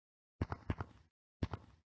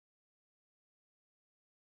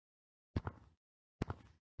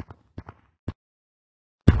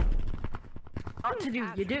What to do?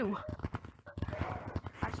 You do.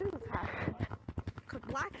 I shouldn't have him. Cause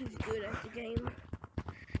Black is good at the game.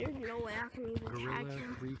 There's no way I can even tag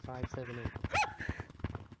him. 3578.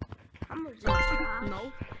 I'm a guy.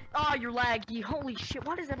 No. Oh, you're laggy. Holy shit.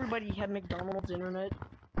 Why does everybody have McDonald's internet?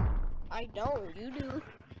 I don't. You do.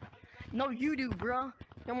 No, you do, bruh.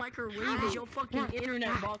 Your microwave is your fucking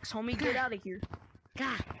internet box, homie. Get out of here.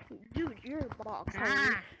 Dude, you're a box.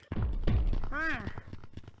 Homie.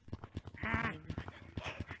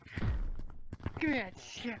 Give me that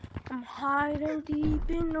shit. I'm hiding deep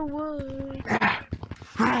in the woods.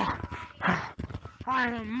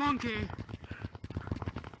 I'm a monkey.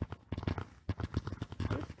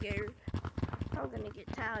 I'm scared. I'm gonna get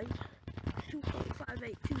tagged.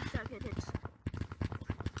 2.582 seconds.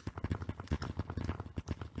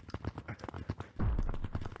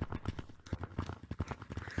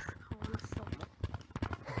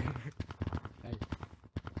 Hey.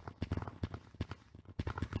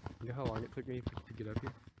 You know how long it took me to get up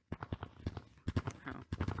here? How?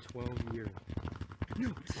 Like 12 years.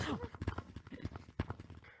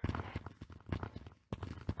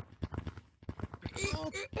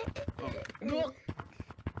 No.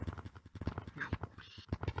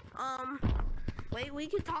 Wait, we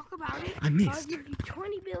can talk about it. I missed. I'll give you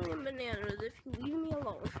 20 billion bananas if you leave me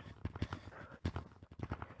alone.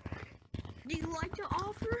 Do you like the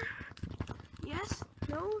offer? Yes?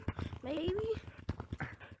 No? Maybe?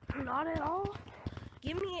 Not at all?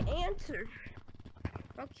 Give me an answer.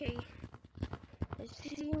 Okay. It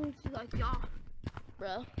seems like y'all,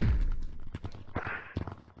 bruh.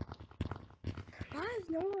 Why does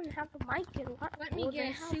no one have a mic and what? Let me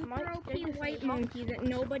get a super OP white monkey that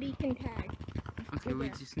nobody can tag. Okay, we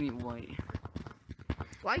just need white.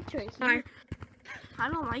 White choice. I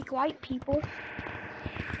don't like white people.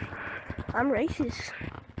 I'm racist.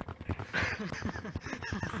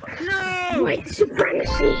 No! White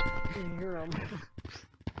supremacy. Hear 'em.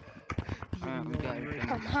 Alright, we got it.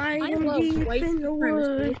 I'm hiding I love deep white in the supremacy.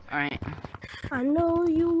 woods. Alright. I know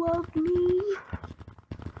you love me.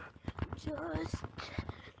 Just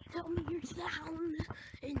tell me your sound,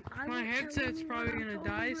 and I My will tell headset's you probably when I gonna told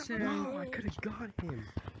die you soon. about No, I it. could have got him.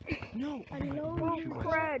 No, I know you you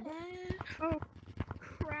Fred. Oh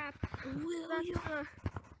Crap. will you?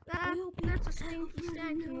 That's a stinky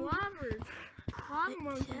stinking lava. Lava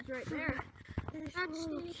monkey's right there. That's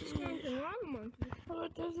stinky stinking lava monkey. Oh,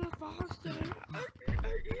 there's a foster.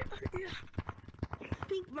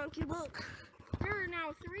 Pink monkey, look. There are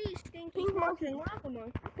now 3 stinky Pink monkey. stinking lava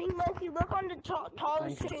monkeys. Pink monkey, look on the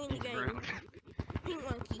tallest Thank tree in the game. Pink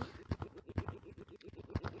monkey.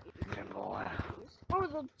 Oh,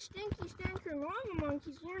 the stinky stinking lava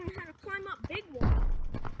monkey's learning how to climb up big wall.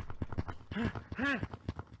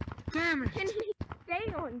 Damn Can it! he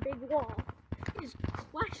stay on big wall? Is the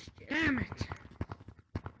question. Damn it!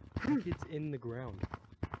 It's in the ground.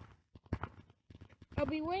 I'll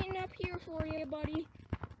be waiting up here for you, buddy.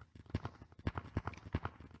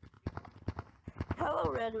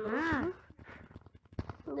 Hello, red monkey.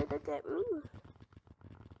 Look at me.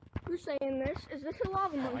 Who's saying this? Is this a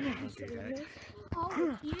lava monkey who's saying this? Oh,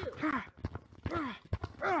 it's you.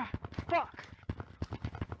 Fuck!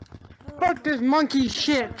 Fuck this monkey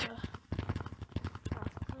shit!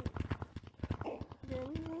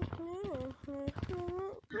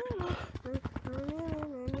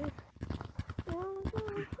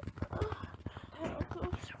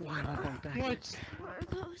 What?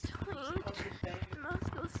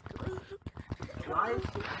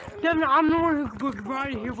 Devin, I'm the one who brought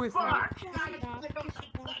it here with me. I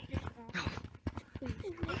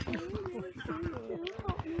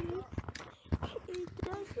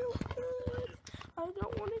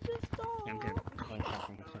don't want it to stop. I'm good.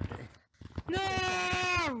 No!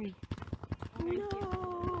 No.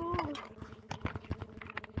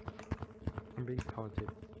 I'm being taunted.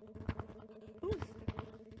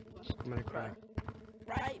 I'm gonna cry.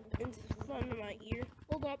 Right in front of my ear.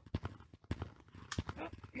 Hold up.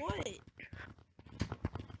 What?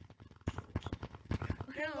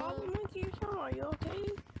 Hey, lava monkey, are you okay?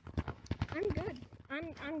 I'm good.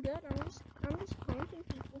 I'm good. I'm just taunting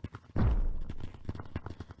people.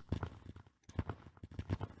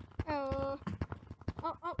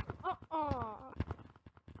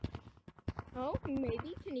 Oh,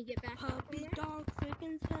 maybe. Can you get back up from Puppy there? dog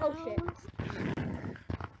freaking sounds. Oh, shit.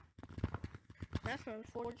 That's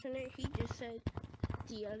unfortunate. He just said,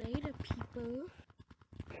 see you later, people.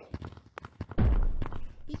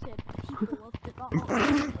 He said, people love the dog.